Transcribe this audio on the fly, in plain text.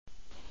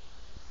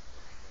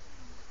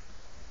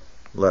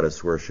Let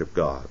us worship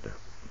God.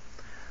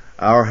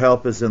 Our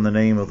help is in the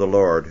name of the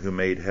Lord, who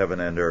made heaven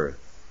and earth.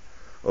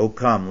 O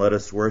come, let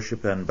us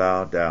worship and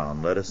bow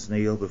down. Let us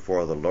kneel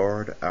before the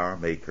Lord our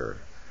Maker.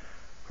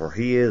 For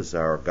he is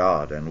our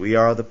God, and we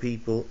are the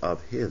people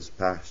of his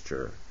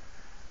pasture,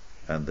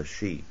 and the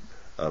sheep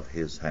of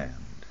his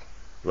hand.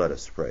 Let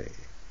us pray.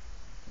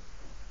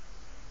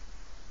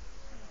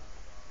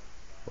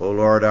 O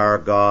Lord our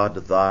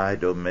God, thy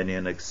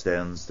dominion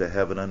extends to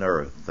heaven and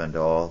earth, and to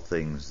all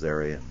things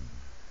therein.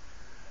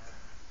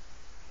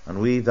 And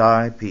we,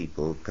 thy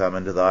people, come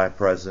into thy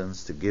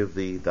presence to give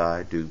thee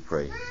thy due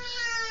praise.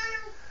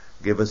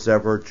 Give us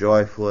ever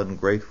joyful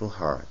and grateful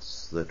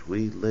hearts, that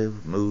we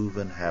live, move,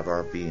 and have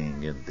our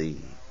being in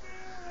thee.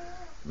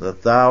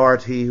 That thou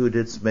art he who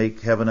didst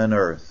make heaven and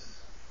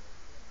earth,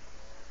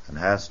 and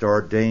hast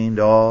ordained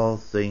all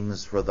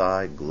things for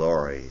thy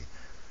glory,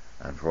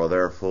 and for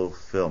their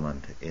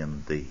fulfillment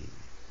in thee.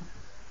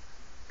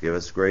 Give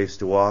us grace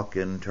to walk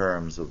in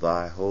terms of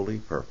thy holy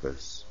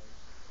purpose,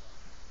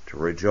 to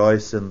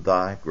rejoice in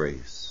thy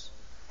grace,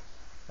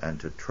 and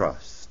to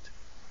trust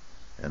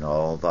in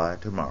all thy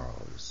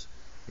tomorrows.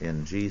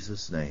 In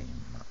Jesus' name,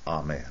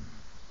 amen.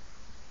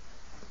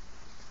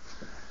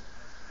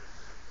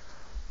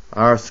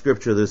 Our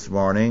scripture this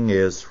morning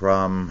is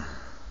from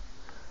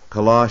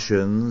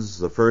Colossians,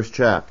 the first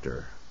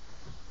chapter,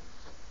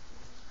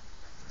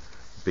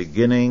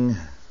 beginning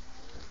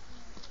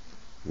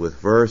with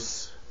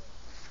verse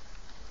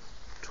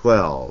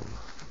 12.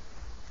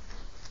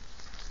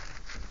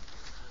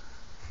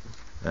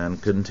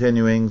 And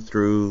continuing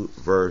through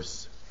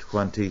verse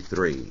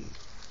 23.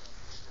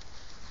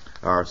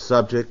 Our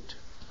subject,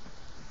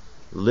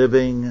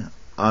 living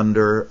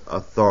under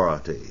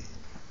authority.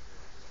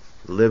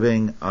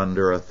 Living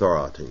under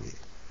authority.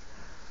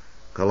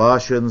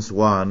 Colossians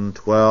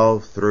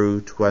 1:12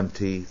 through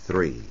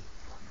 23.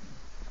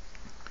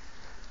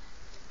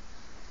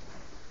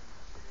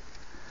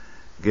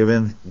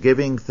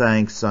 Giving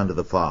thanks unto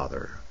the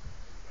Father,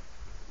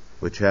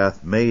 which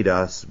hath made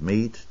us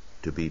meet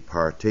to be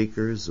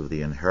partakers of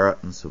the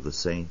inheritance of the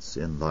saints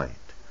in light,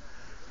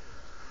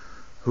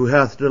 who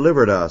hath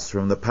delivered us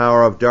from the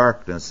power of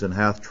darkness, and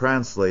hath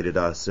translated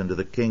us into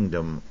the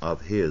kingdom of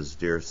his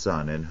dear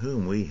Son, in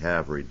whom we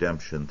have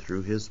redemption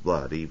through his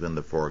blood, even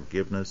the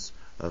forgiveness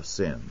of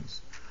sins,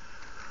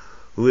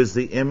 who is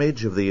the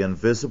image of the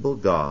invisible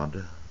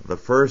God, the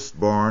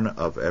firstborn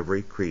of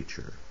every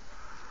creature.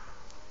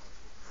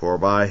 For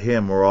by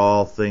him were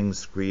all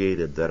things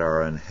created that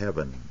are in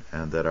heaven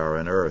and that are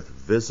in earth,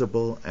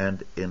 visible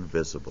and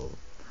invisible,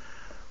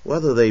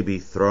 whether they be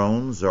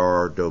thrones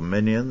or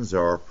dominions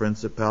or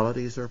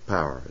principalities or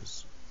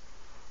powers.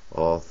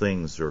 All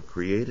things are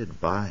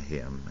created by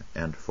him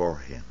and for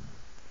him.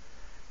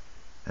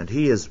 And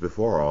he is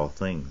before all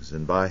things,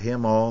 and by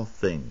him all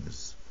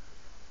things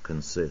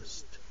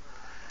consist.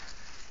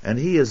 And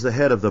he is the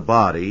head of the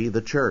body, the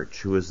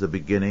church, who is the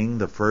beginning,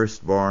 the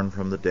firstborn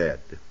from the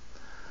dead,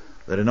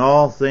 that in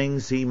all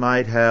things he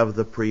might have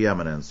the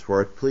preeminence,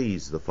 for it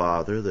pleased the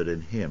Father that in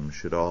him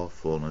should all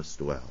fullness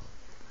dwell.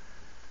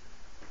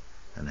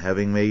 And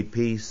having made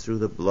peace through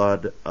the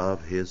blood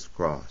of his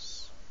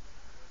cross,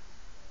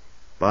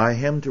 by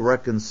him to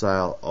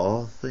reconcile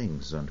all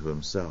things unto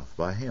himself,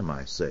 by him,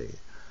 I say,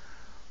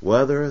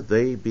 whether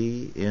they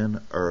be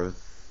in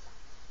earth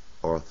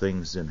or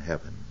things in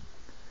heaven.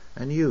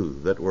 And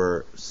you that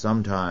were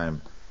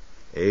sometime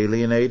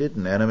alienated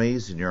and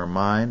enemies in your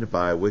mind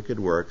by wicked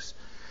works,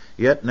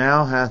 yet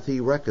now hath he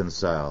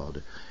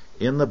reconciled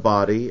in the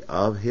body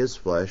of his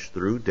flesh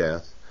through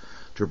death,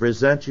 to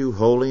present you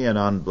holy and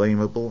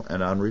unblameable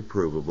and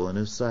unreprovable in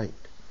his sight,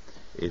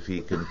 if ye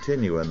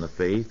continue in the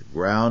faith,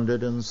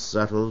 grounded and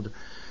settled,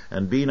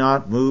 and be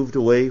not moved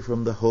away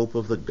from the hope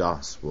of the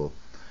gospel,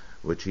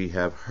 which ye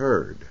have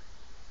heard,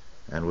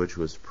 and which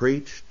was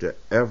preached to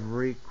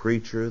every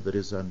creature that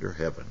is under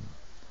heaven.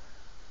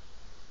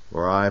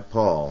 For I,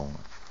 Paul,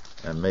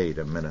 am made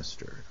a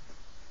minister.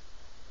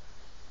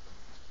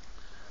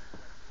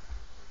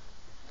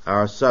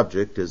 Our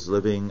subject is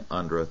living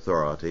under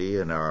authority,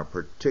 and our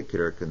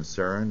particular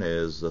concern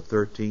is the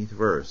 13th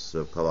verse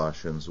of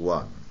Colossians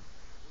 1.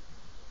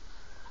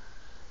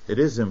 It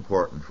is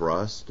important for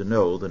us to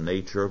know the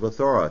nature of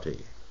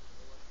authority,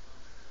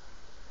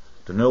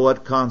 to know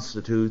what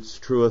constitutes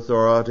true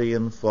authority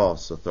and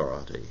false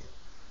authority.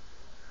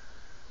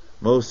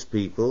 Most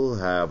people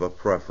have a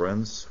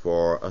preference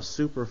for a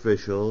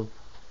superficial,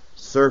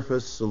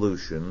 surface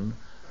solution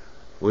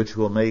which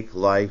will make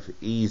life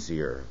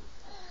easier.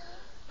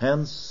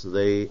 Hence,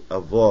 they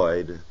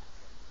avoid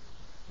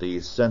the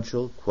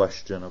essential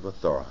question of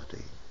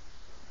authority.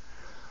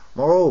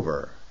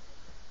 Moreover,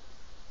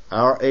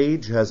 our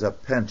age has a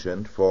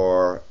penchant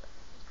for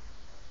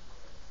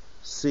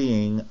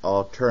seeing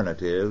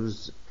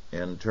alternatives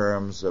in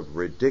terms of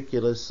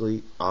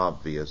ridiculously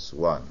obvious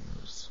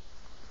ones.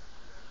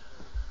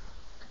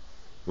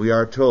 We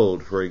are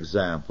told, for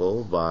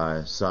example,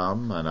 by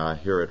some, and I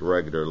hear it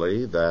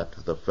regularly,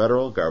 that the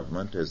federal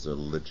government is a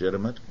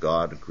legitimate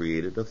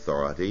God-created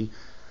authority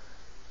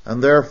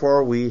and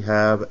therefore we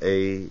have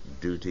a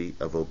duty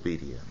of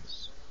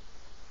obedience.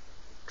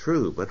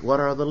 True, but what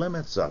are the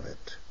limits of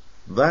it?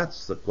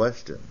 That's the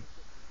question.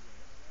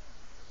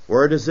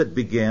 Where does it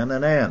begin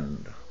and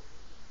end?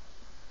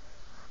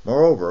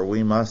 Moreover,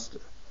 we must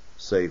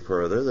say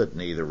further that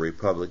neither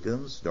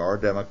Republicans nor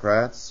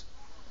Democrats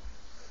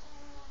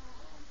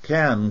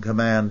can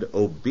command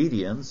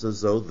obedience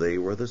as though they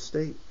were the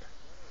state.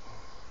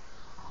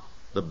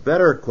 The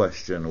better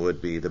question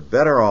would be, the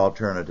better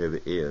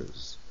alternative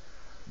is,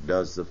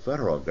 does the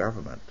federal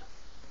government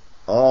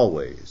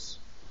always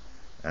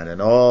and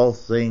in all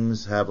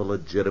things have a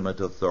legitimate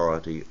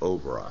authority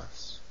over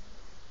us?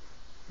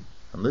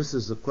 And this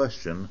is the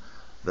question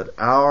that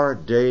our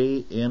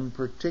day in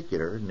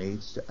particular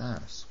needs to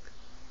ask.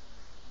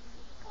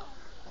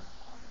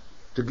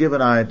 To give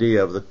an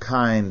idea of the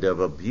kind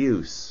of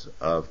abuse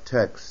of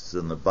texts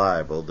in the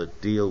Bible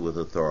that deal with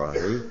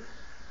authority,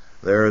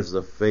 there is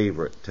the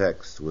favorite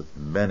text with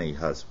many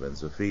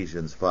husbands,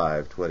 Ephesians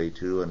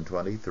 5:22 and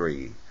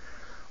 23.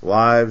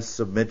 Wives,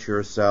 submit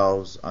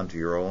yourselves unto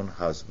your own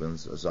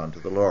husbands as unto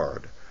the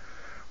Lord.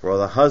 For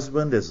the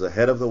husband is the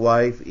head of the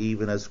wife,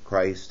 even as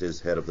Christ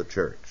is head of the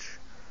church.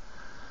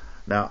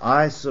 Now,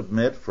 I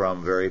submit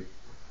from very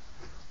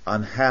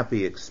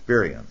unhappy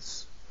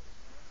experience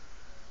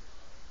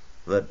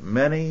that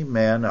many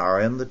men are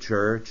in the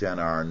church and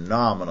are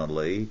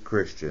nominally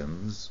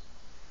Christians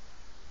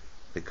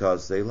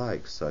because they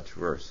like such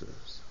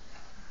verses.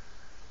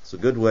 It's a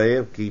good way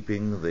of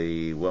keeping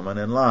the woman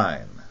in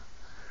line.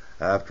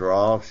 After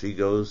all, if she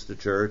goes to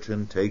church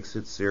and takes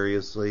it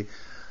seriously,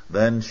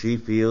 then she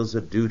feels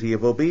a duty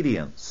of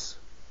obedience.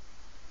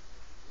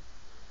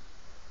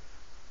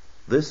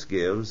 This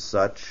gives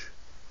such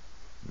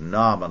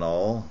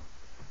nominal,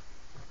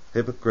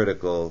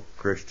 hypocritical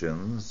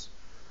Christians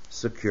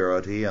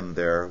security in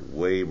their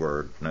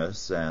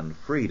waywardness and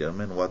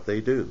freedom in what they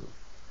do.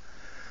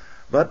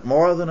 But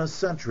more than a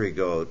century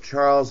ago,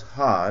 Charles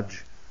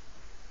Hodge,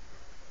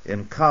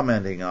 in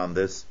commenting on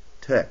this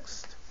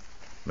text,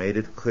 made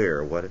it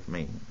clear what it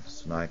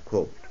means. And I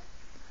quote,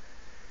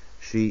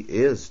 "She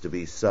is to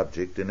be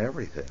subject in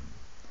everything.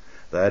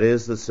 That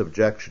is, the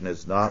subjection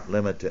is not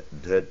limited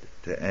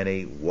to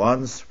any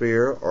one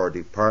sphere or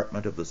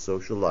department of the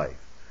social life,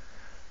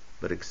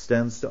 but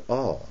extends to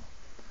all.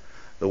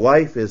 The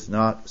wife is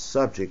not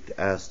subject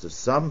as to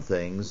some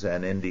things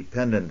and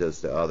independent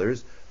as to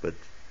others, but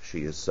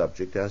she is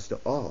subject as to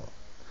all.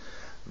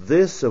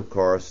 This, of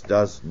course,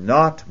 does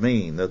not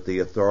mean that the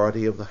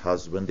authority of the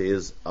husband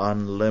is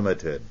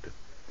unlimited.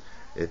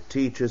 It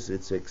teaches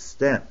its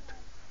extent,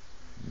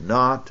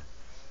 not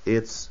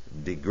its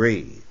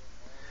degree.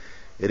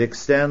 It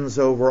extends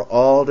over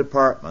all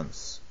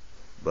departments,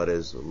 but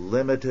is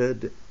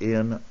limited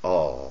in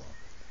all.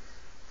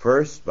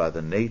 First, by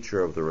the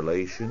nature of the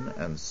relation,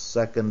 and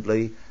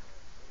secondly,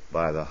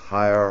 by the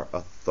higher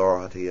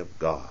authority of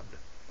God.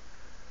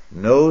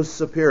 No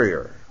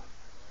superior,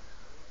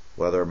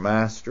 whether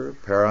master,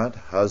 parent,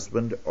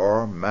 husband,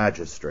 or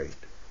magistrate,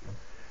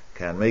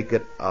 can make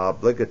it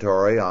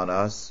obligatory on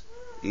us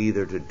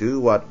either to do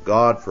what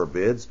God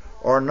forbids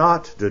or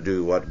not to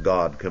do what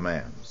God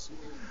commands,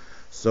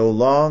 so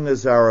long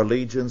as our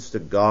allegiance to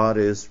God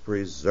is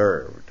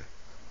preserved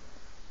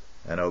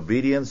and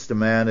obedience to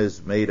man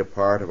is made a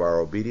part of our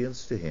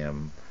obedience to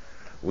Him,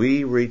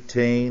 we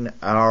retain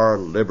our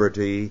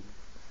liberty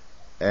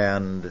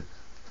and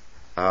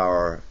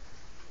our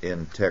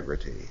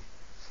integrity."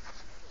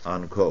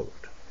 Unquote.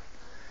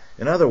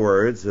 In other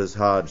words, as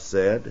Hodge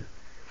said,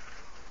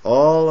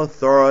 all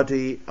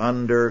authority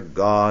under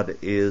God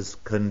is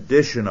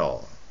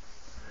conditional,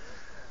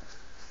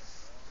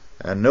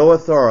 and no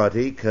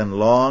authority can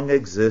long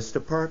exist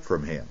apart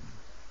from Him.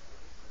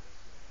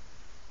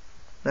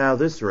 Now,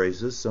 this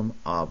raises some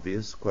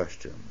obvious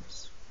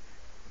questions.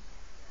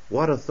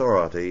 What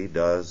authority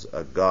does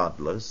a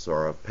godless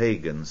or a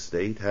pagan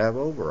state have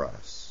over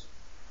us?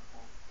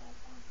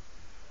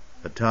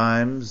 At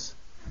times,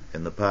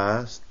 in the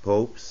past,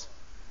 popes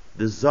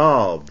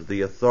dissolved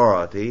the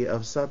authority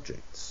of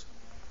subjects.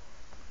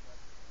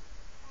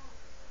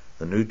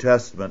 The New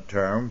Testament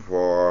term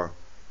for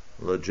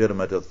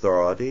legitimate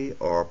authority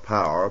or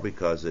power,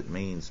 because it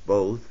means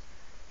both,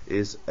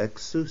 is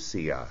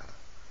exousia.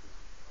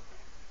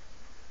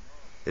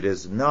 It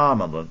is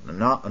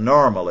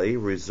normally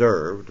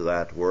reserved,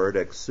 that word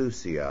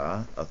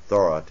exousia,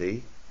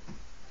 authority,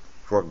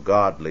 for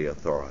godly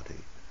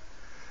authority.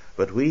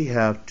 But we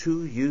have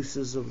two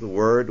uses of the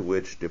word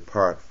which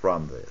depart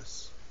from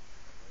this.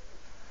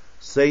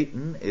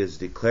 Satan is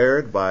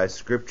declared by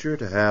Scripture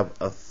to have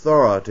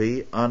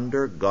authority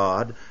under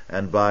God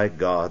and by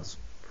God's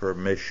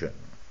permission.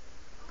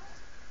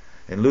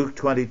 In Luke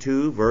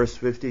 22, verse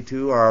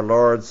 52, our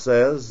Lord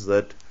says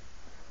that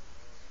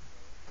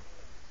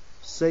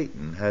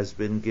Satan has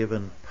been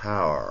given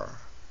power,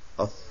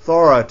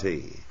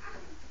 authority,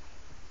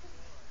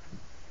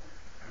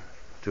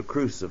 to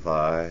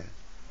crucify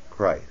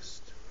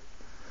Christ.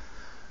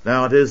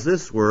 Now, it is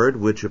this word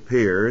which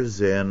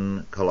appears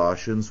in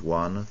Colossians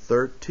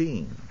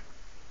 1:13.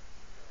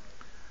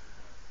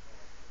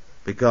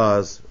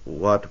 Because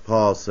what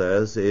Paul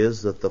says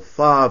is that the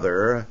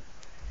Father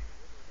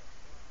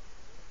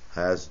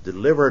has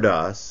delivered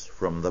us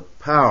from the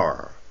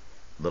power,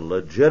 the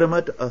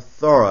legitimate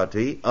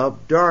authority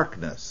of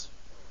darkness,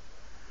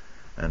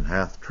 and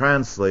hath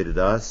translated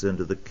us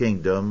into the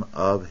kingdom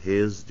of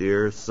his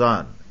dear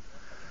Son.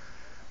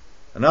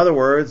 In other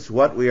words,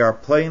 what we are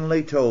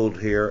plainly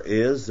told here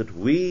is that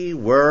we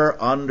were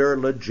under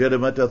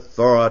legitimate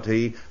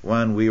authority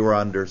when we were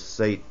under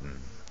Satan.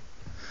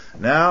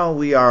 Now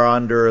we are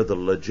under the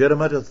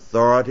legitimate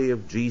authority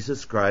of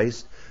Jesus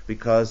Christ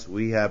because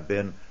we have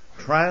been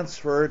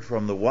transferred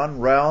from the one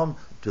realm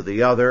to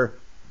the other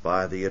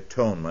by the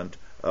atonement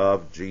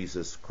of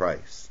Jesus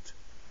Christ.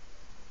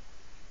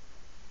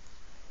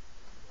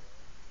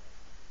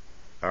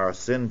 Our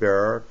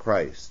sin-bearer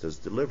Christ has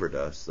delivered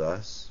us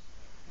thus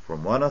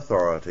from one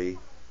authority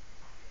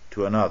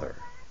to another.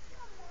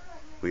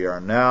 We are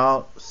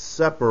now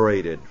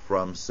separated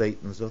from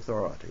Satan's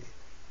authority.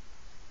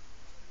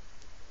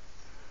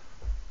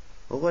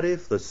 Well, what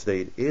if the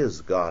state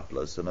is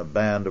godless and a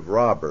band of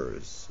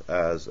robbers,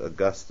 as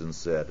Augustine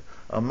said,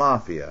 a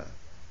mafia?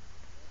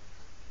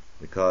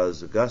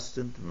 Because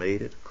Augustine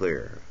made it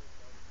clear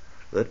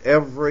that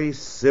every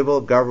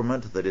civil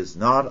government that is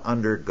not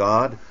under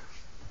God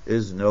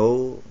is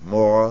no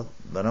more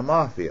than a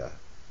mafia.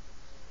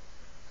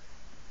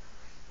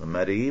 The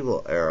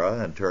medieval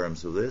era, in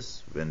terms of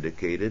this,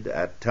 vindicated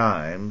at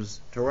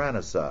times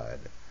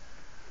tyrannicide.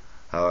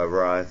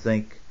 However, I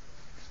think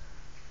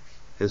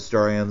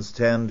historians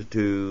tend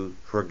to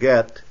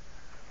forget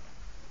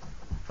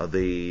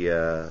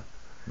the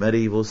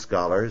medieval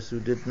scholars who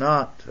did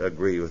not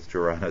agree with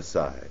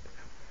tyrannicide.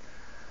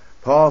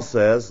 Paul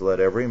says, "Let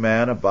every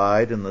man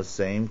abide in the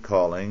same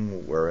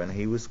calling wherein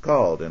he was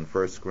called," in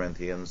 1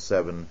 Corinthians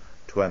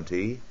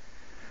 7:20.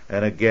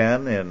 And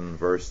again in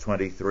verse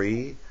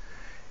 23,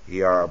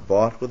 "Ye are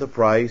bought with a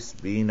price,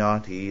 be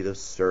not ye the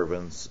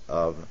servants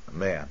of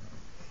men."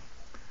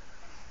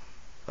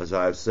 As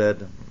I've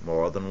said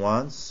more than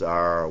once,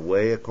 our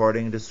way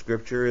according to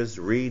Scripture is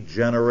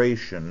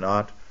regeneration,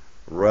 not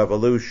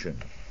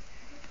revolution.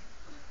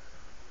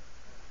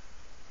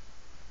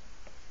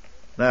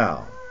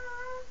 Now,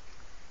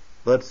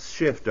 let's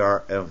shift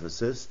our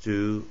emphasis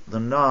to the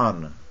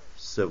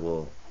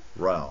non-civil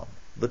realm,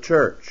 the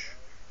church.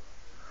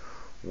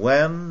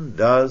 When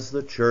does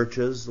the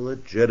church's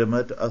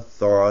legitimate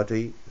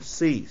authority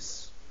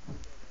cease?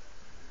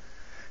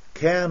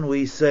 Can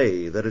we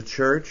say that a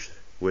church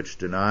which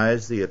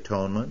denies the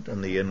atonement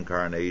and the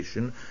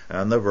incarnation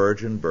and the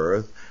virgin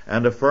birth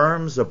and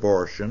affirms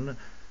abortion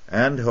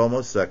and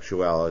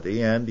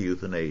homosexuality and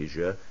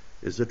euthanasia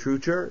is a true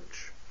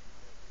church?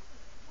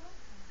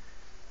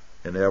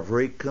 In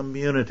every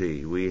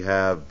community we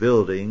have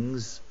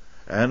buildings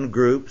and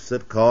groups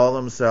that call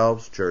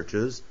themselves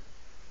churches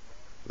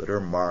that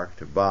are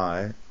marked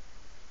by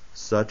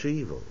such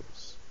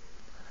evils.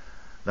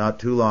 Not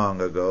too long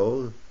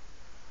ago,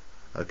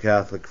 a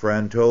Catholic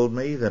friend told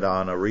me that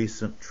on a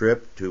recent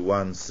trip to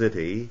one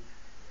city,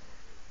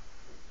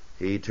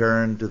 he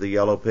turned to the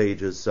Yellow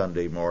Pages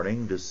Sunday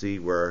morning to see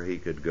where he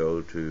could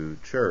go to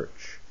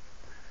church.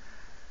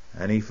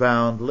 And he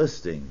found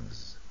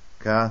listings,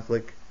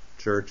 Catholic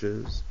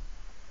churches,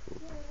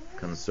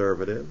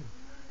 conservative,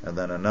 and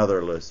then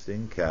another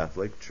listing,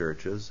 Catholic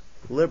churches,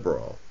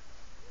 liberal.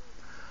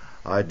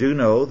 I do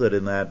know that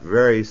in that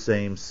very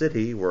same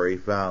city where he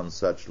found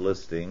such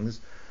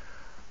listings,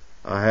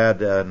 I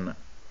had an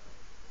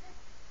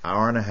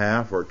hour and a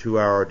half or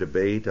 2-hour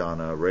debate on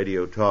a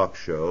radio talk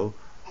show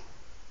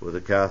with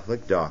a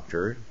Catholic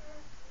doctor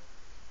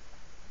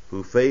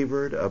who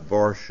favored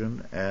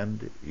abortion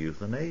and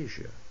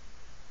euthanasia.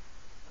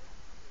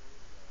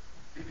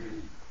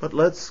 But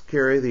let's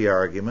carry the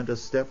argument a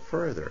step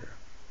further.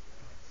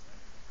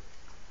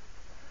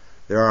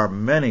 There are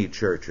many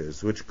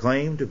churches which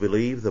claim to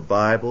believe the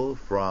Bible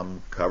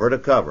from cover to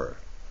cover,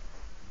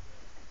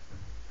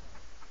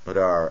 but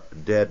are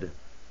dead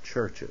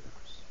churches.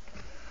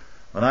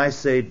 When I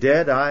say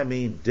dead, I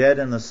mean dead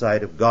in the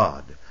sight of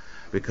God,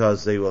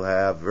 because they will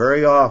have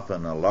very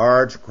often a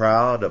large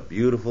crowd, a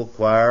beautiful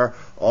choir,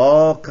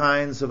 all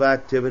kinds of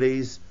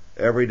activities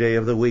every day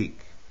of the week.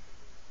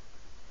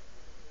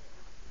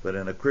 But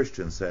in a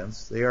Christian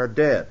sense, they are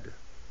dead.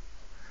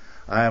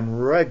 I am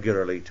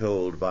regularly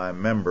told by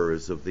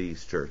members of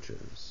these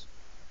churches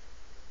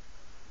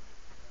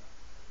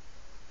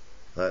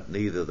that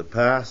neither the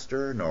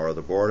pastor nor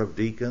the board of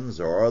deacons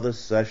or the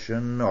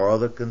session or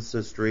the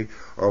consistory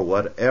or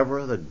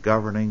whatever the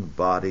governing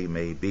body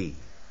may be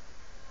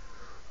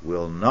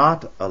will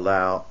not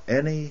allow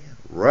any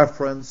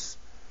reference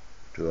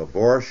to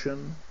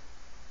abortion,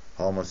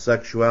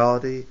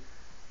 homosexuality,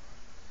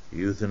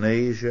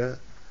 euthanasia,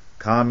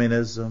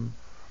 communism,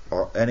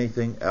 or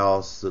anything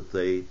else that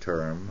they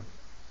term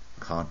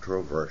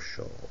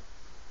controversial.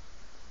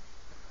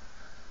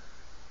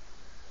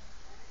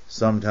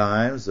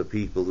 Sometimes the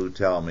people who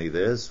tell me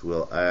this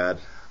will add,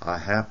 "I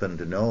happen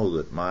to know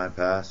that my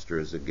pastor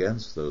is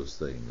against those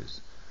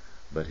things,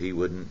 but he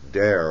wouldn't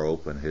dare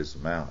open his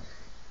mouth."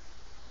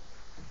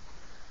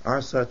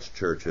 Are such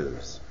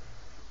churches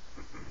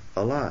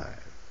alive?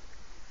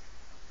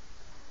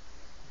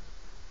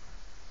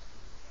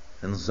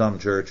 In some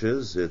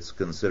churches, it's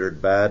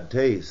considered bad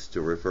taste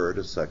to refer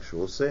to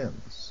sexual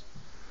sins.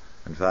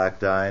 In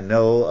fact, I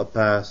know a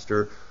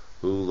pastor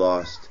who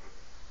lost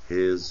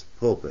his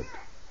pulpit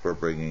for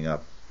bringing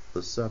up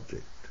the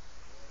subject.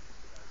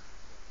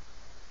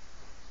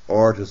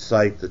 Or to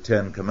cite the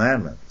Ten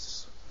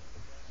Commandments.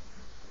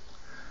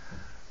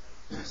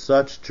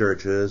 Such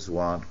churches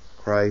want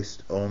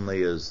Christ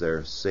only as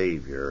their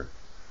Savior,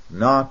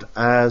 not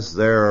as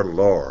their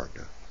Lord.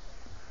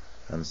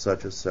 And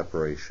such a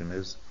separation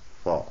is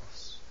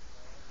false.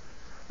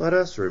 Let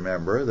us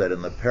remember that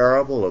in the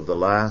parable of the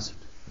Last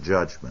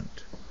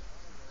Judgment,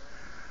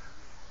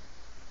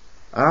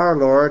 our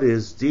Lord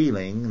is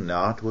dealing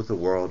not with the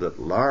world at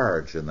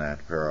large in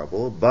that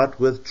parable, but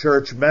with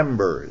church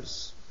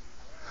members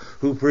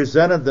who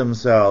presented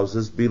themselves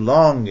as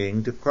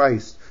belonging to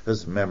Christ,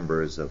 as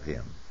members of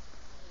Him.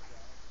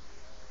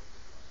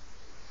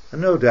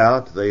 And no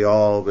doubt they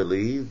all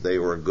believed they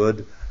were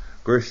good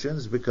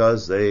Christians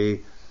because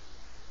they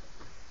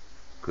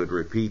could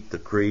repeat the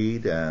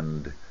creed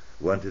and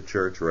went to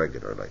church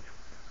regularly.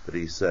 But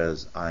He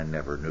says, I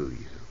never knew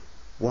you.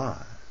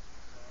 Why?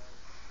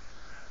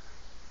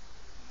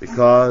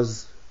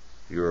 Because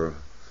your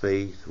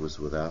faith was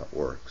without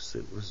works.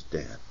 It was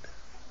dead.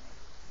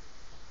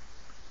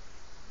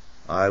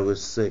 I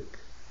was sick,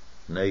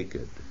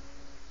 naked,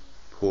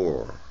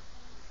 poor,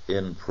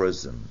 in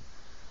prison,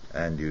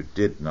 and you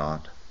did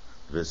not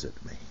visit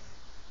me.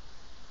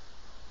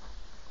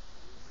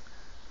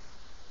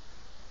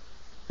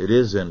 It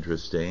is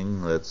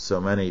interesting that so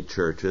many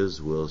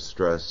churches will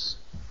stress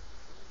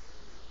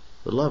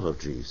the love of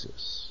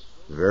Jesus.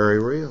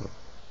 Very real.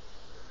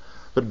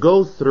 But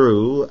go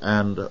through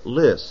and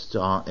list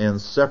in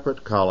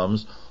separate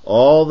columns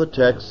all the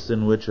texts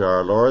in which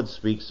our Lord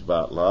speaks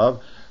about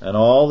love and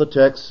all the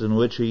texts in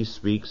which He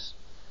speaks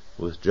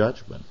with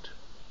judgment.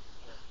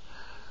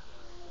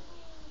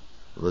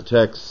 The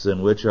texts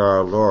in which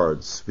our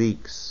Lord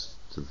speaks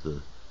to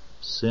the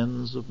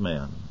sins of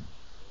men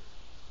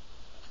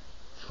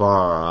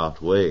far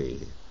outweigh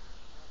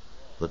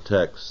the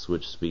texts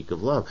which speak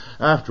of love.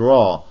 After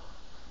all,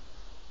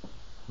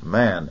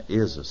 man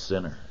is a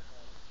sinner.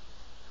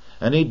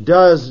 And he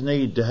does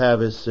need to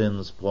have his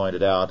sins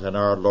pointed out, and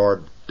our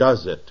Lord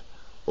does it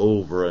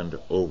over and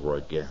over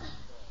again.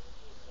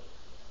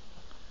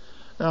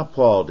 Now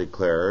Paul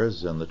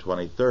declares in the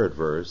 23rd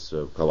verse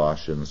of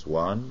Colossians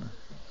 1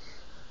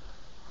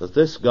 that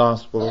this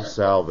gospel of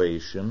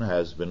salvation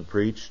has been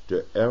preached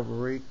to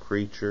every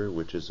creature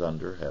which is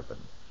under heaven,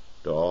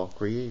 to all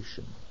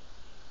creation.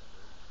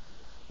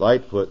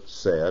 Lightfoot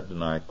said,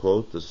 and I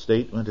quote, the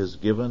statement is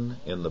given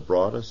in the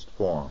broadest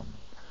form.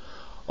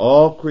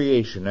 All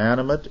creation,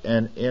 animate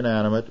and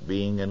inanimate,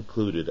 being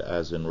included,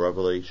 as in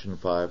Revelation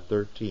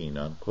 5:13,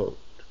 unquote.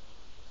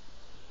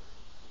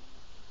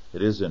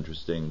 It is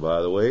interesting,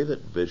 by the way,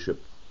 that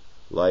Bishop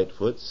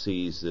Lightfoot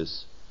sees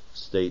this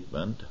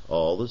statement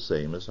all the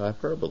same as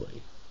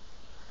hyperbole.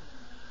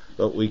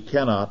 But we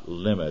cannot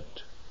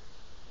limit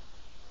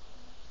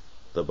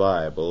the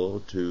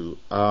Bible to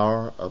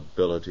our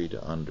ability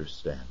to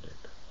understand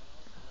it.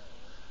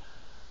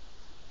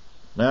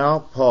 Now,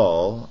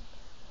 Paul,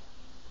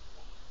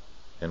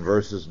 in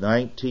verses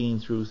 19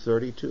 through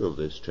 32 of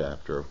this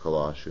chapter of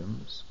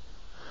Colossians,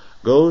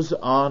 goes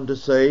on to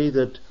say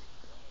that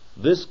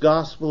this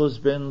gospel has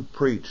been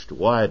preached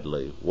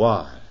widely.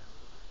 Why?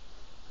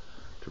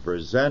 To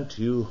present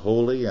you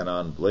holy and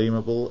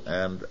unblameable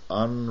and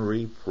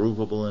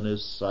unreprovable in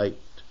His sight.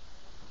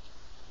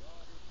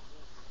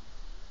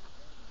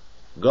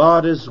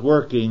 God is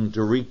working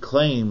to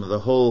reclaim the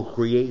whole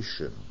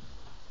creation.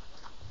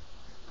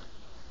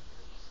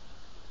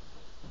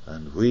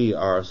 And we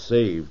are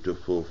saved to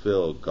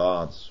fulfill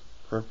God's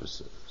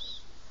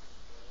purposes.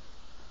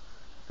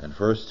 In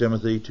 1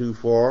 Timothy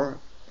 2:4,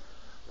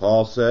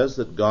 Paul says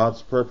that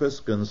God's purpose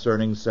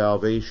concerning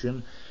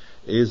salvation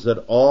is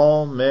that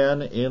all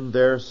men in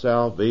their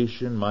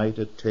salvation might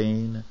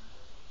attain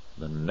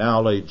the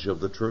knowledge of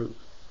the truth.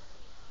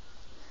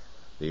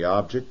 The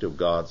object of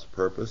God's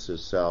purpose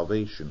is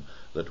salvation,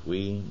 that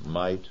we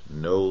might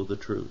know the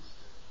truth.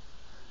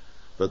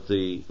 But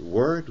the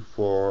word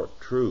for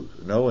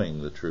truth,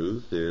 knowing the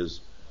truth,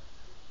 is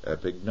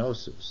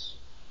epignosis,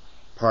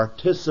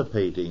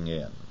 participating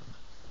in.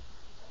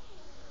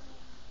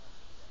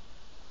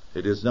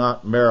 It is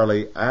not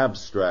merely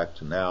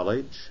abstract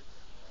knowledge.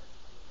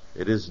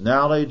 It is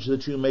knowledge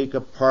that you make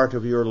a part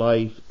of your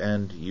life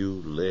and you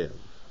live.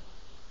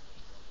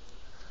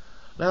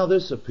 Now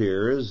this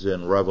appears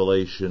in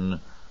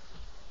Revelation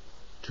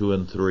 2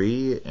 and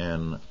 3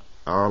 in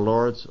our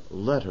Lord's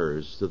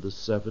letters to the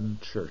 7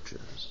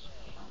 churches.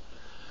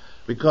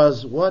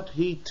 Because what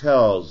He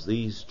tells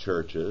these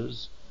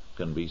churches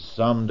can be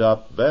summed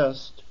up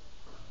best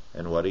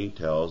in what He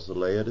tells the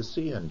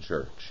Laodicean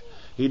church.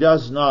 He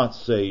does not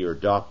say your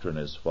doctrine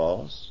is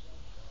false.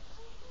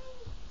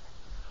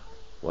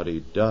 What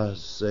He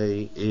does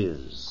say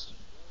is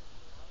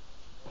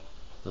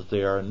that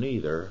they are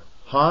neither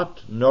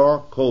hot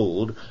nor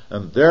cold,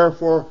 and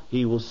therefore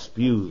he will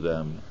spew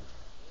them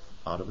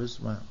out of his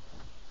mouth.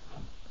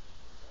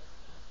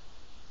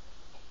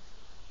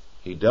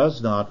 He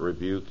does not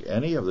rebuke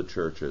any of the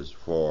churches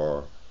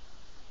for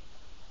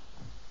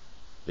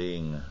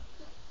being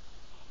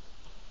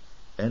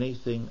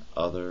anything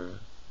other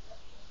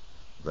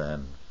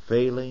than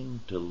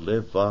failing to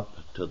live up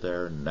to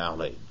their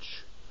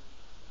knowledge.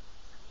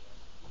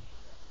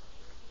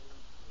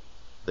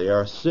 They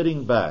are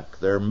sitting back,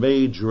 they're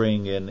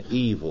majoring in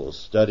evil,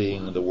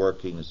 studying the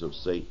workings of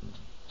Satan.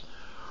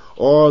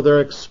 Or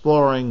they're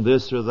exploring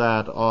this or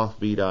that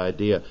offbeat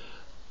idea.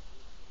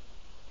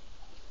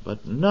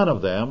 But none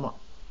of them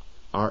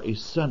are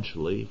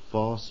essentially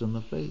false in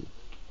the faith.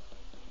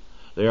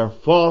 They are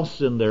false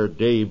in their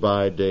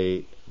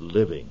day-by-day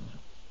living.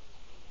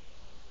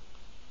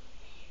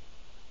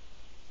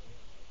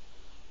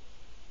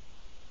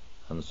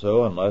 And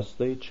so, unless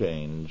they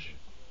change,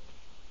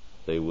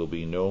 they will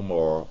be no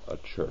more a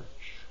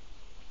church.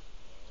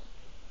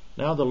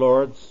 Now the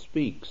Lord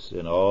speaks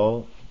in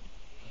all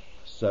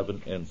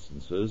 7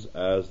 instances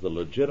as the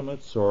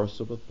legitimate source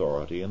of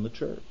authority in the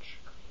church.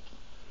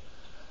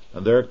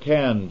 And there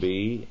can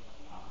be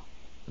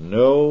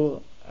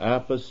no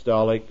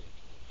apostolic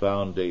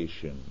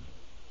foundation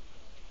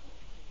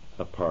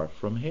apart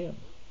from Him.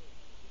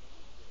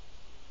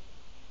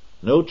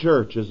 No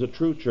church is a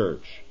true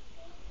church,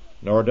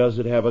 nor does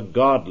it have a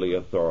godly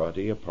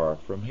authority apart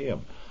from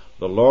Him.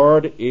 The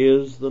Lord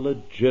is the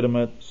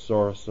legitimate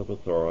source of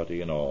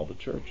authority in all the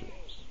churches.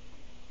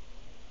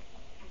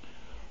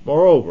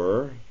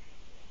 Moreover,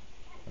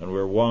 and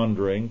we're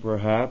wandering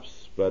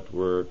perhaps, but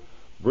we're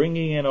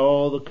bringing in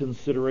all the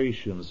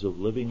considerations of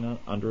living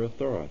under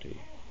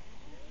authority.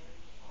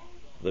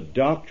 The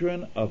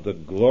doctrine of the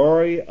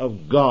glory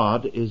of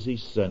God is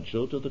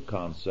essential to the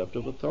concept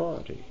of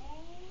authority.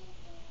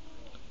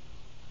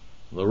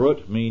 The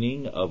root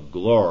meaning of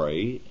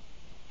glory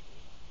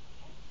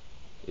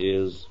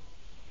is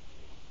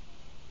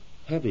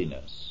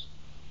heaviness,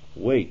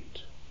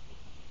 weight.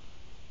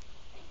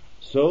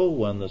 So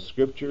when the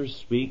Scripture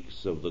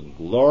speaks of the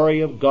glory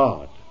of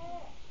God,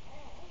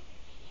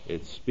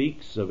 it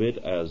speaks of it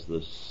as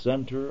the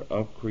center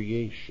of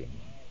creation,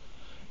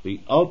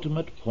 the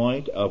ultimate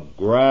point of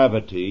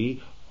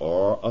gravity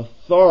or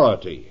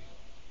authority.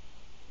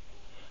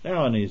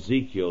 Now in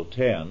Ezekiel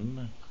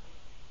 10,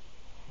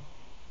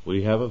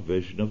 we have a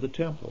vision of the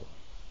temple.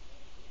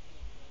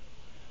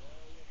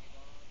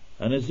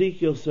 And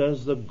Ezekiel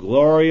says the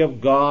glory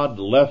of God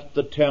left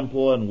the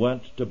temple and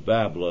went to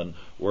Babylon,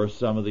 where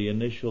some of the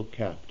initial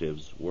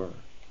captives were.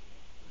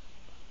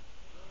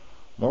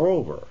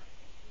 Moreover,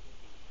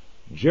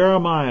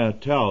 Jeremiah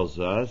tells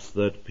us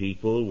that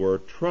people were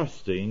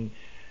trusting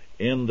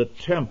in the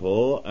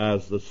temple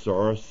as the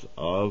source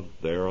of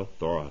their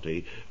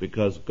authority,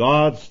 because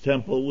God's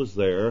temple was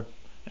there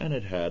and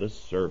it had a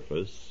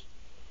surface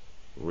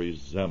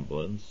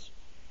resemblance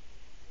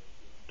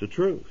to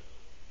truth.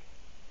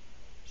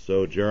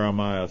 So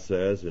Jeremiah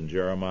says in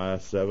Jeremiah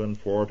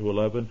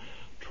 7:4-11,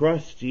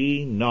 "Trust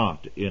ye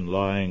not in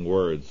lying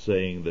words,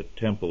 saying, the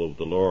temple of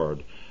the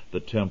Lord,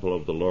 the temple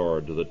of the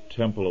Lord, the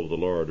temple of the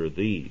Lord are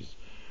these.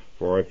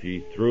 For if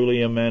ye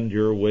truly amend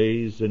your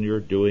ways and your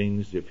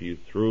doings, if ye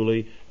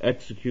truly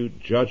execute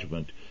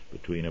judgment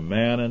between a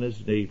man and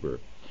his neighbor,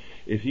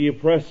 if ye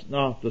oppress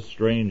not the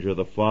stranger,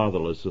 the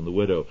fatherless, and the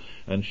widow,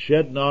 and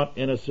shed not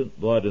innocent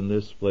blood in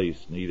this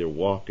place, neither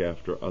walk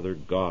after other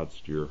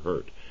gods to your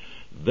hurt,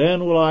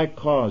 then will I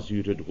cause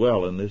you to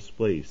dwell in this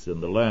place,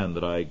 in the land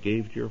that I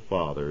gave to your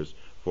fathers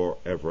for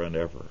ever and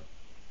ever.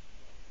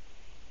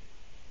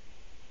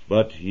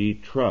 But ye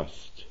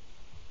trust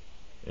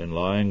in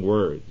lying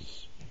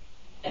words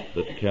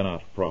that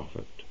cannot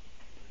profit.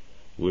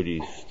 Would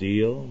ye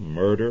steal,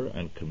 murder,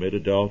 and commit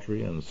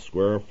adultery, and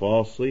swear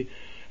falsely,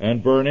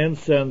 and burn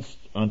incense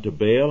unto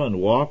Baal, and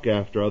walk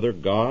after other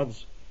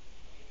gods,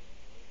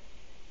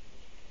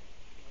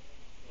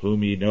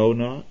 whom ye know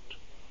not,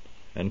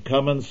 and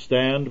come and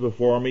stand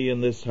before me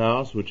in this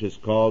house which is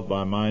called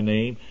by my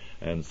name,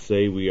 and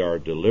say, we are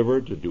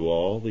delivered to do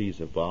all these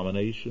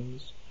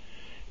abominations?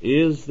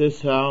 Is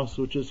this house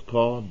which is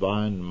called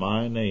by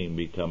my name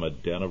become a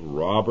den of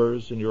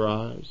robbers in your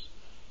eyes?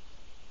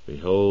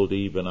 Behold,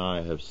 even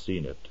I have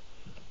seen it,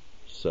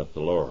 saith the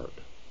Lord."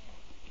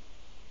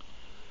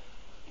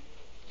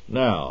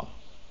 Now,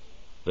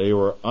 they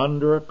were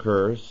under a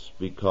curse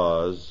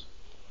because,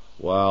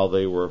 while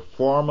they were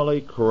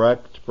formally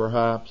correct,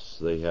 perhaps,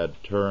 they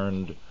had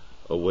turned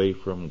away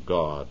from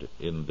God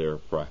in their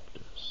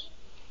practice.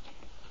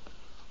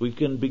 We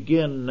can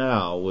begin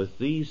now with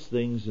these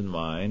things in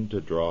mind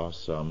to draw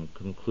some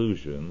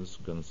conclusions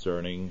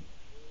concerning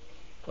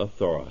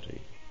authority.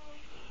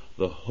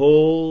 The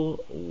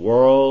whole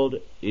world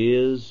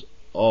is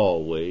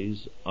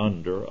always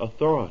under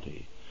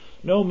authority.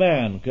 No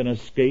man can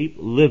escape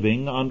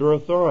living under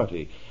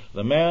authority.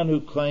 The man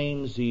who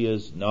claims he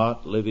is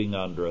not living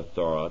under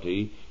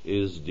authority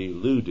is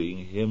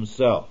deluding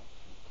himself.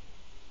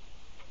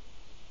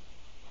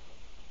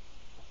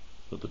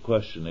 But the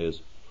question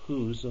is,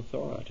 whose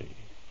authority?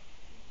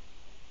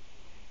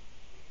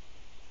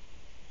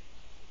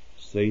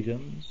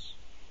 Satan's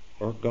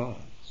or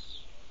God's?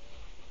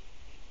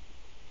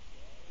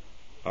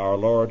 Our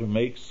Lord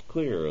makes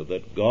clear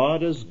that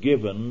God has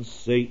given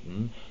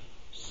Satan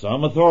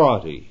some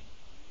authority.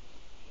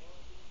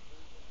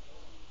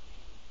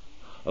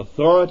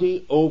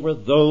 Authority over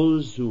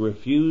those who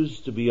refuse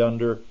to be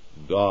under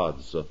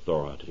God's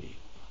authority.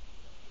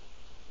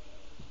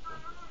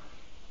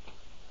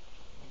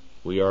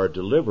 We are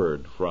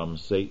delivered from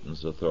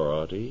Satan's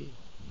authority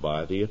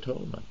by the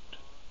atonement.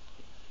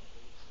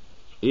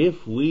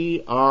 If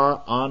we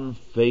are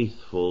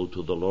unfaithful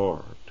to the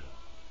Lord,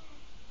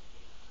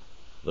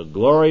 the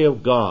glory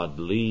of God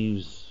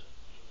leaves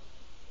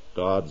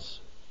God's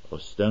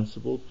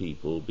ostensible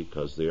people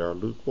because they are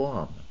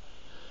lukewarm,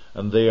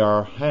 and they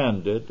are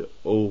handed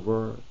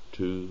over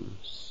to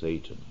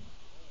Satan.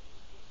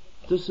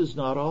 This is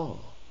not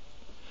all.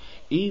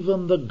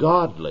 Even the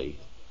godly,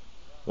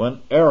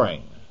 when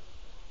erring,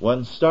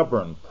 when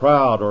stubborn,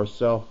 proud, or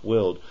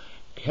self-willed,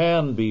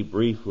 can be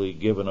briefly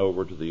given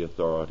over to the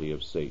authority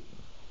of Satan.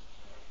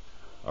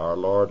 Our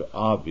Lord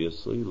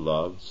obviously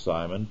loved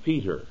Simon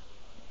Peter.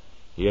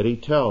 Yet he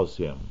tells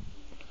him,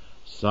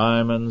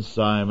 Simon,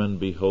 Simon,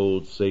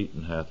 behold,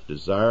 Satan hath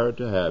desired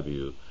to have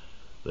you,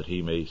 that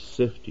he may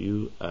sift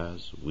you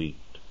as wheat.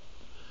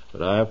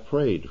 But I have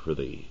prayed for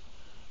thee,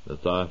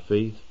 that thy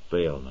faith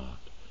fail not.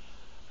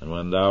 And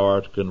when thou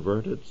art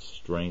converted,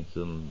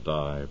 strengthen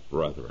thy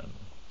brethren.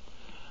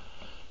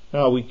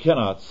 Now, we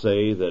cannot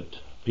say that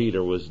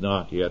Peter was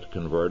not yet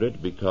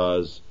converted,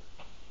 because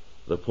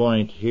the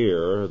point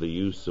here, the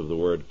use of the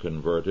word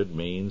converted,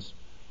 means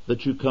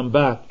that you come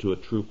back to a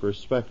true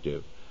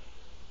perspective,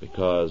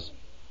 because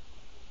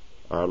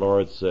our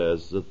Lord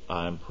says that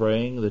I'm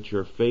praying that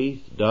your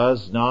faith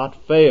does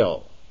not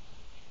fail.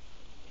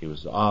 He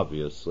was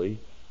obviously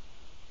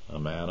a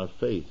man of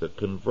faith, a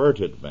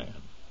converted man.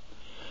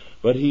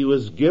 But he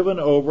was given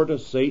over to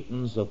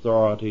Satan's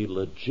authority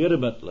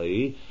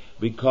legitimately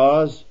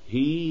because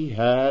he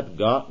had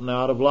gotten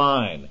out of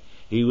line.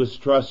 He was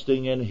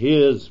trusting in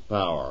his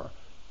power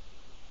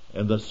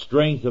and the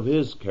strength of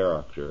his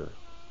character,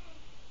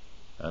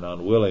 and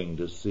unwilling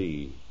to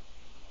see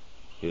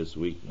his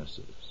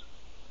weaknesses.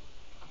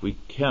 We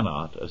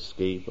cannot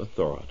escape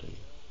authority.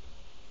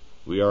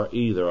 We are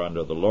either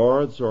under the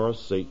Lord's or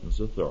Satan's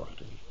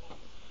authority.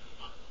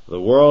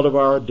 The world of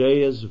our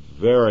day is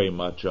very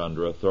much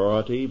under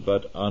authority,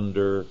 but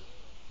under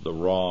the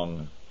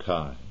wrong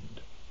kind.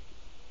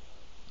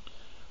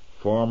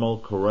 Formal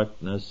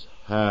correctness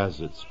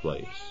has its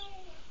place,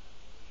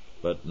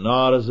 but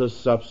not as a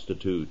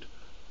substitute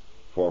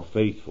for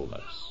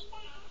faithfulness.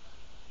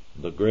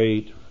 The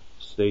great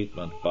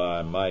statement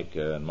by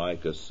Micah in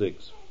Micah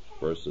 6,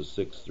 verses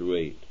 6 through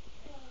 8.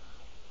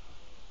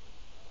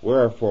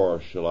 Wherefore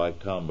shall I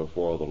come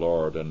before the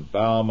Lord, and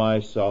bow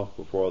myself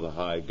before the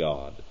high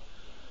God?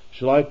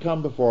 Shall I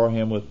come before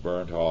him with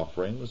burnt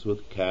offerings,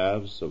 with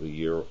calves of a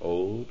year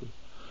old?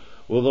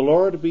 Will the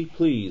Lord be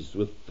pleased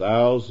with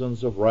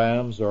thousands of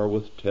rams, or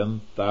with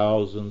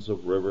 10,000s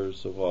of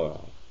rivers of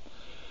oil?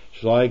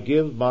 Shall I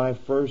give my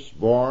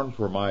firstborn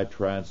for my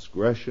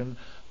transgression,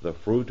 the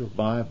fruit of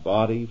my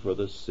body for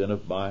the sin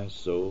of my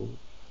soul?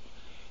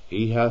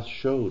 He hath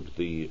showed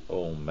thee,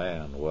 O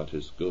man, what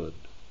is good.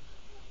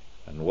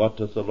 And what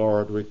doth the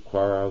Lord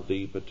require of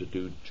thee but to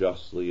do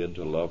justly, and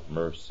to love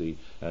mercy,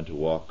 and to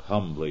walk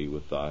humbly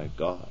with thy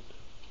God?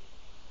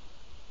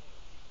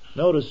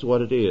 Notice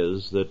what it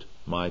is that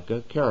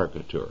Micah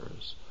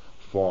caricatures: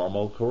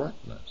 formal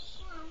correctness.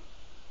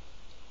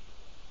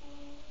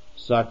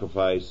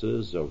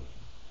 Sacrifices of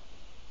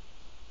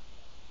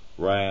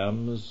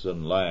rams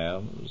and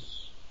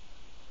lambs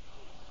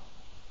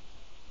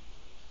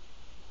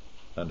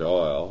and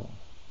oil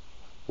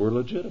were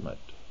legitimate,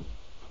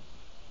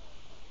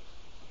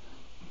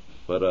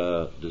 but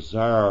a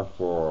desire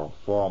for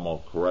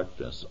formal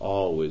correctness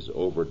always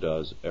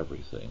overdoes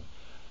everything,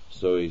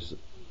 so he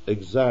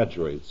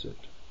exaggerates it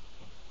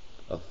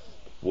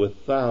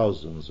with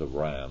thousands of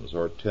rams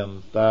or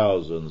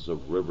 10,000s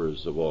of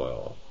rivers of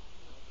oil.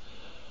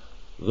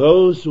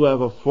 Those who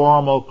have a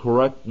formal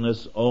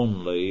correctness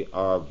only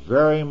are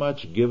very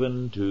much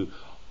given to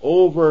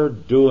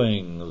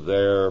overdoing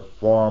their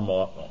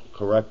formal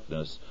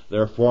correctness,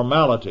 their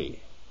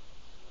formality,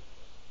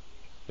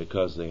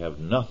 because they have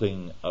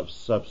nothing of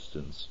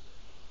substance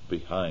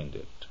behind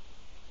it.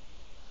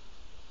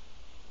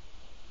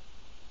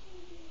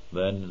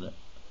 Then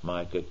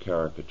Micah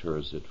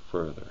caricatures it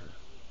further.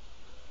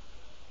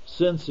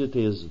 Since it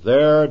is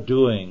their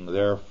doing,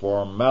 their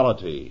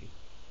formality,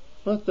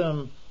 let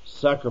them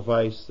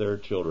sacrifice their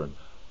children.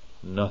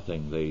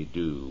 Nothing they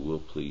do will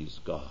please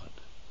God.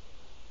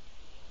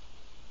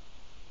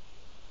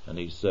 And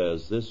he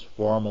says this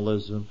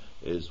formalism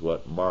is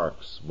what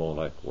marks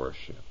Molech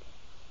worship.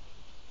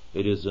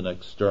 It is an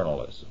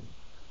externalism,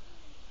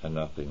 and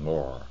nothing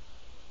more.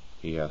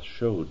 He hath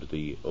showed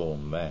thee, O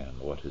man,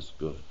 what is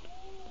good.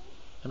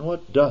 And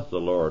what doth the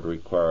Lord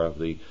require of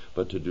thee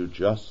but to do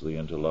justly,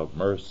 and to love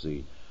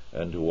mercy,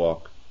 and to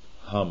walk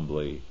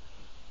humbly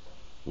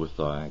with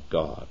thy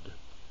God?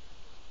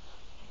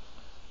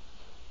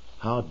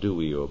 How do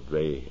we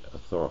obey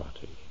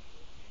authority?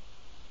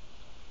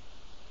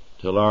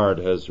 Tillard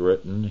has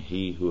written,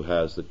 he who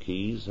has the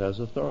keys has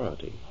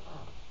authority.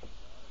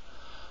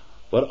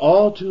 But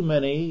all too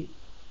many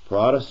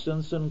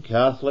Protestants and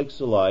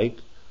Catholics alike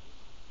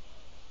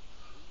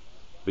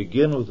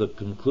begin with a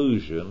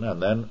conclusion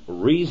and then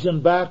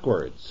reason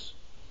backwards.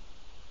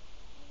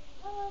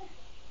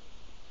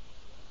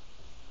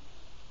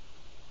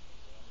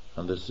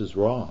 And this is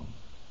wrong.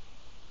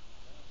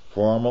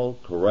 Formal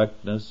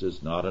correctness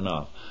is not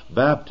enough.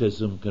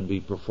 Baptism can be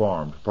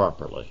performed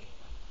properly.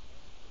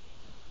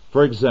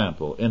 For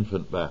example,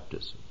 infant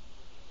baptism.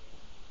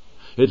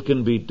 It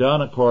can be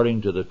done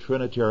according to the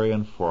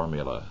Trinitarian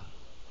formula.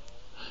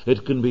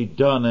 It can be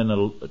done in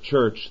a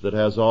church that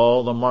has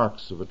all the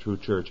marks of a true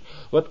church.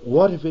 But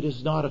what if it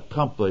is not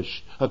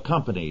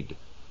accompanied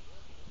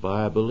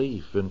by a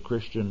belief in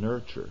Christian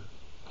nurture,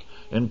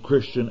 in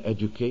Christian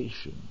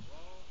education,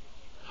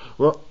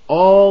 where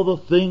all the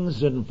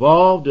things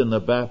involved in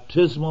the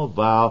baptismal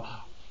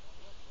vow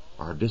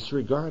are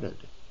disregarded?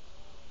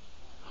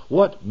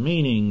 What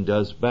meaning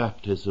does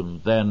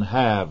baptism then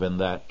have in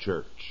that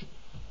church?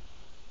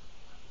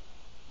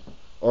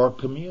 Or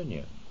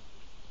communion?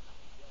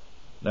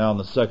 Now, in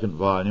the second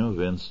volume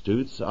of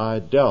Institutes, I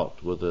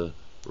dealt with a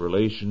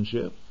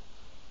relationship,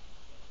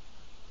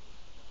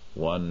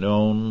 one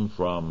known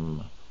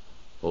from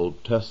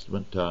Old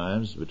Testament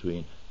times,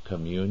 between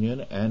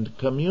communion and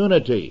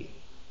community.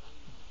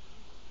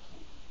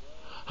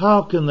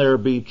 How can there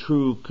be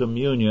true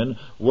communion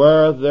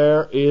where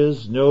there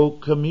is no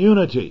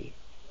community?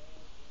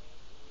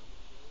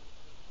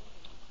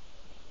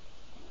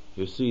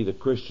 You see, the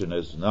Christian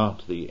is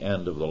not the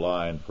end of the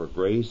line for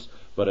grace,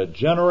 but a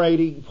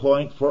generating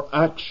point for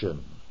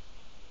action.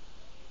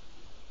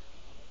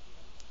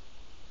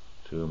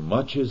 To whom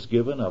much is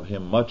given, of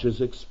him much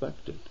is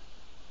expected.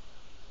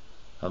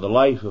 And the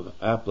life of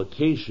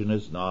application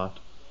is not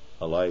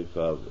a life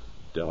of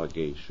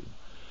delegation.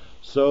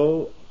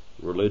 So,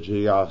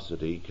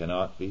 religiosity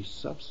cannot be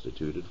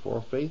substituted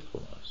for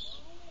faithfulness.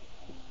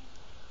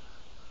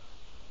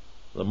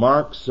 The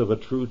marks of a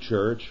true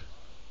church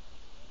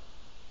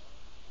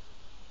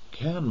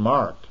can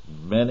mark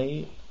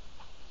many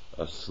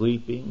a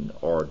sleeping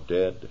or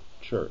dead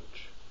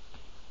church.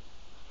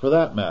 For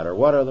that matter,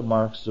 what are the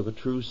marks of a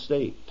true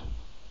state?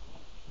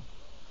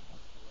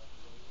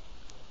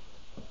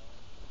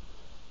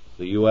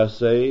 The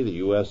USA, the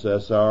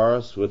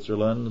USSR,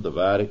 Switzerland, the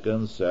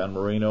Vatican, San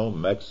Marino,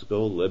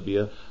 Mexico,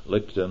 Libya,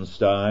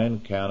 Liechtenstein,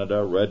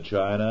 Canada, Red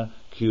China,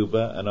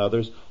 Cuba, and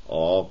others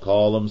all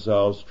call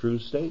themselves true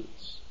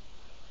states.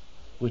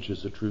 Which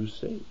is a true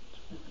state?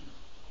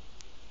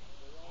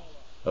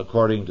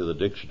 According to the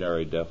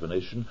dictionary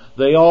definition,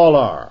 they all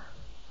are.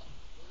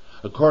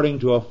 According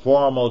to a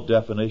formal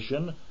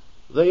definition,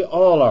 they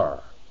all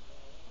are.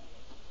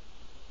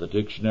 The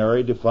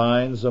dictionary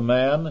defines a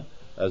man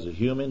as a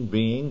human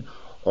being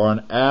or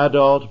an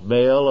adult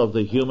male of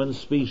the human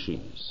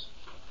species.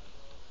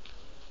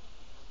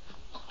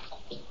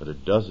 But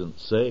it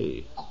doesn't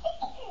say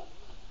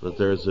that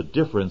there's a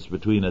difference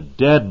between a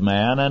dead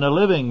man and a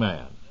living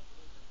man.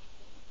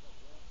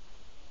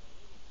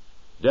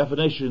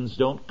 Definitions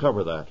don't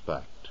cover that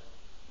fact.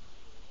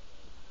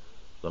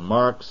 The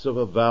marks of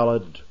a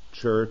valid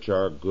church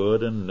are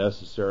good and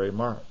necessary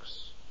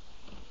marks.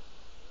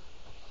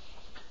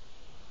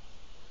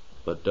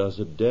 But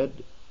does a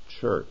dead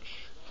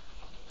church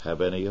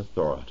have any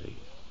authority?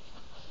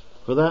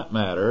 For that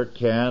matter,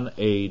 can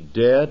a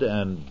dead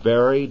and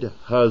buried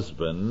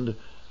husband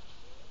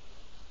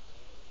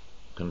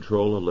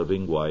control a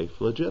living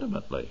wife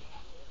legitimately?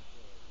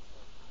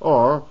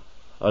 Or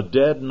a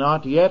dead,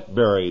 not yet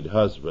buried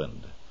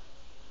husband,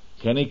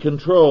 can he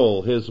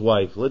control his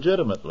wife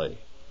legitimately?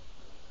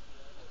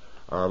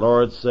 Our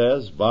Lord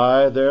says,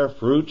 "By their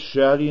fruits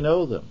shall ye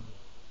know them."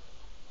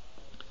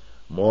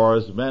 More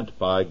is meant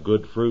by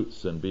good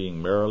fruits than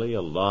being merely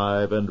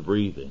alive and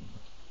breathing.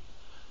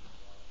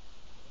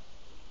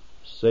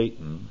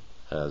 Satan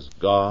has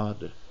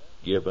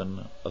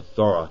God-given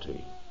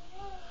authority.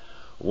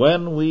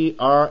 When we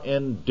are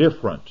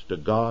indifferent to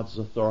God's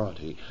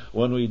authority,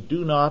 when we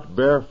do not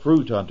bear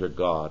fruit unto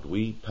God,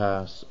 we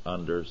pass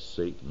under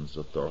Satan's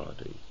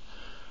authority.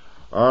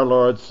 Our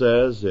Lord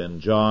says in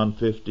John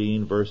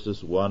 15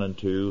 verses 1 and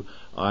 2,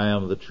 "I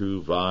am the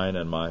true vine,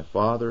 and my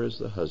Father is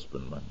the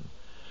husbandman.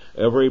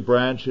 Every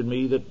branch in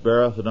me that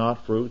beareth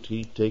not fruit,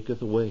 he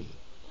taketh away.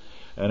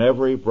 And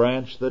every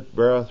branch that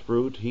beareth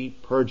fruit, he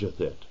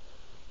purgeth it,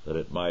 that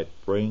it might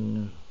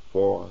bring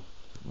forth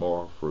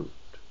more fruit."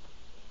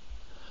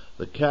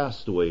 The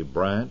castaway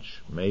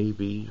branch may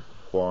be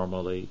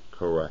formally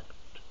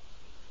correct,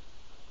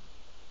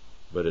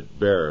 but it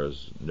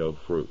bears no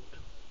fruit.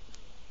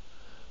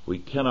 We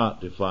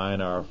cannot define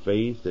our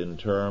faith in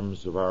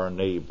terms of our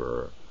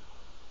neighbor,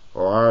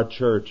 or our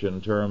church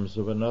in terms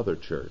of another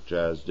church,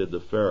 as did the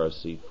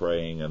Pharisee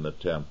praying in the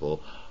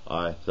temple,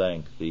 "I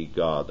thank thee,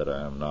 God, that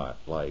I am not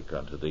like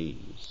unto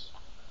these."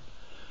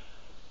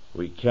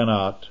 We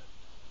cannot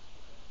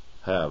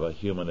have a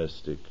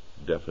humanistic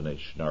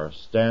definition. Our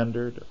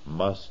standard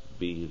must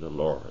be the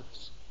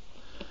Lord's.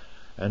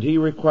 And he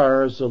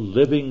requires a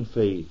living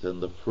faith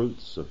and the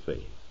fruits of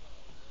faith.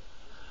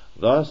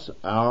 Thus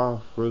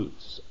our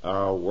fruits,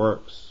 our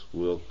works,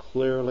 will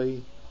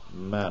clearly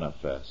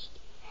manifest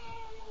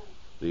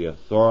the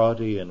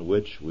authority in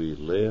which we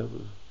live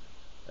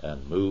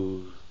and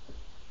move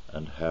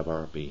and have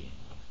our being.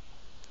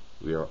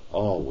 We are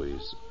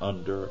always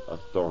under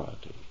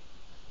authority.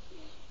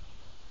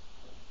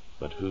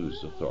 But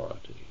whose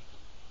authority?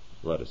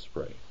 Let us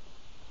pray.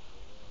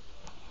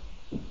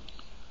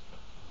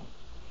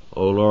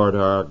 O Lord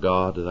our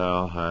God,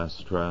 thou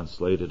hast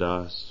translated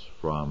us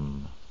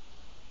from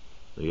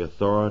the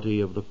authority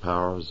of the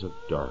powers of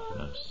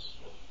darkness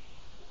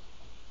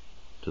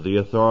to the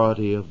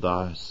authority of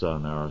thy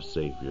Son, our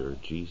Savior,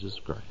 Jesus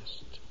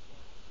Christ.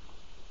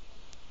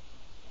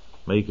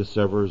 Make us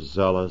ever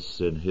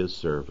zealous in his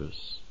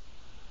service,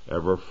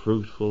 ever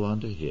fruitful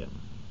unto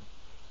him,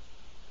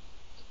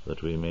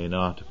 that we may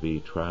not be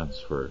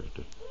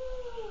transferred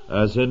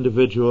as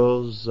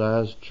individuals,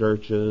 as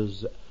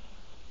churches,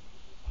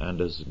 and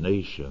as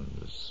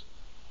nations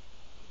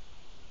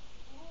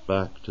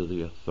back to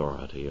the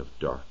authority of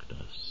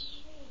darkness.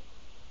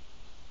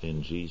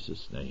 In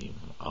Jesus' name,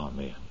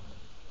 amen.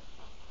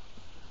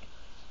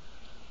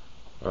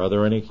 Are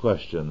there any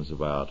questions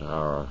about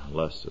our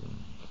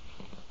lesson?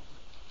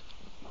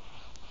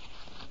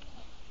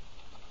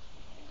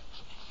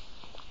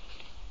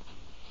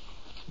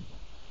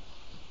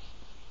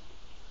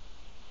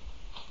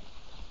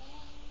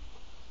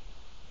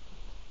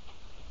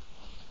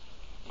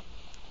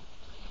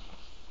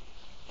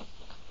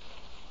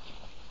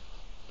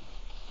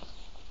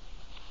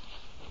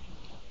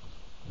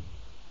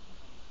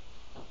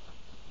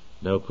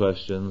 No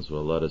questions?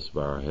 Well, let us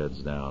bow our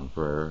heads now in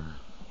prayer.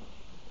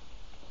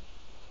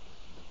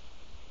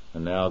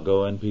 And now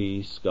go in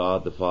peace.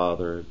 God the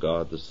Father,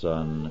 God the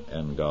Son,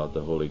 and God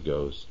the Holy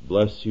Ghost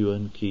bless you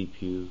and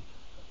keep you,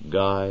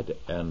 guide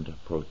and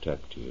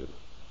protect you,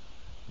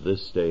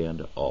 this day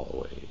and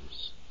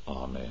always.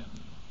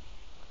 Amen.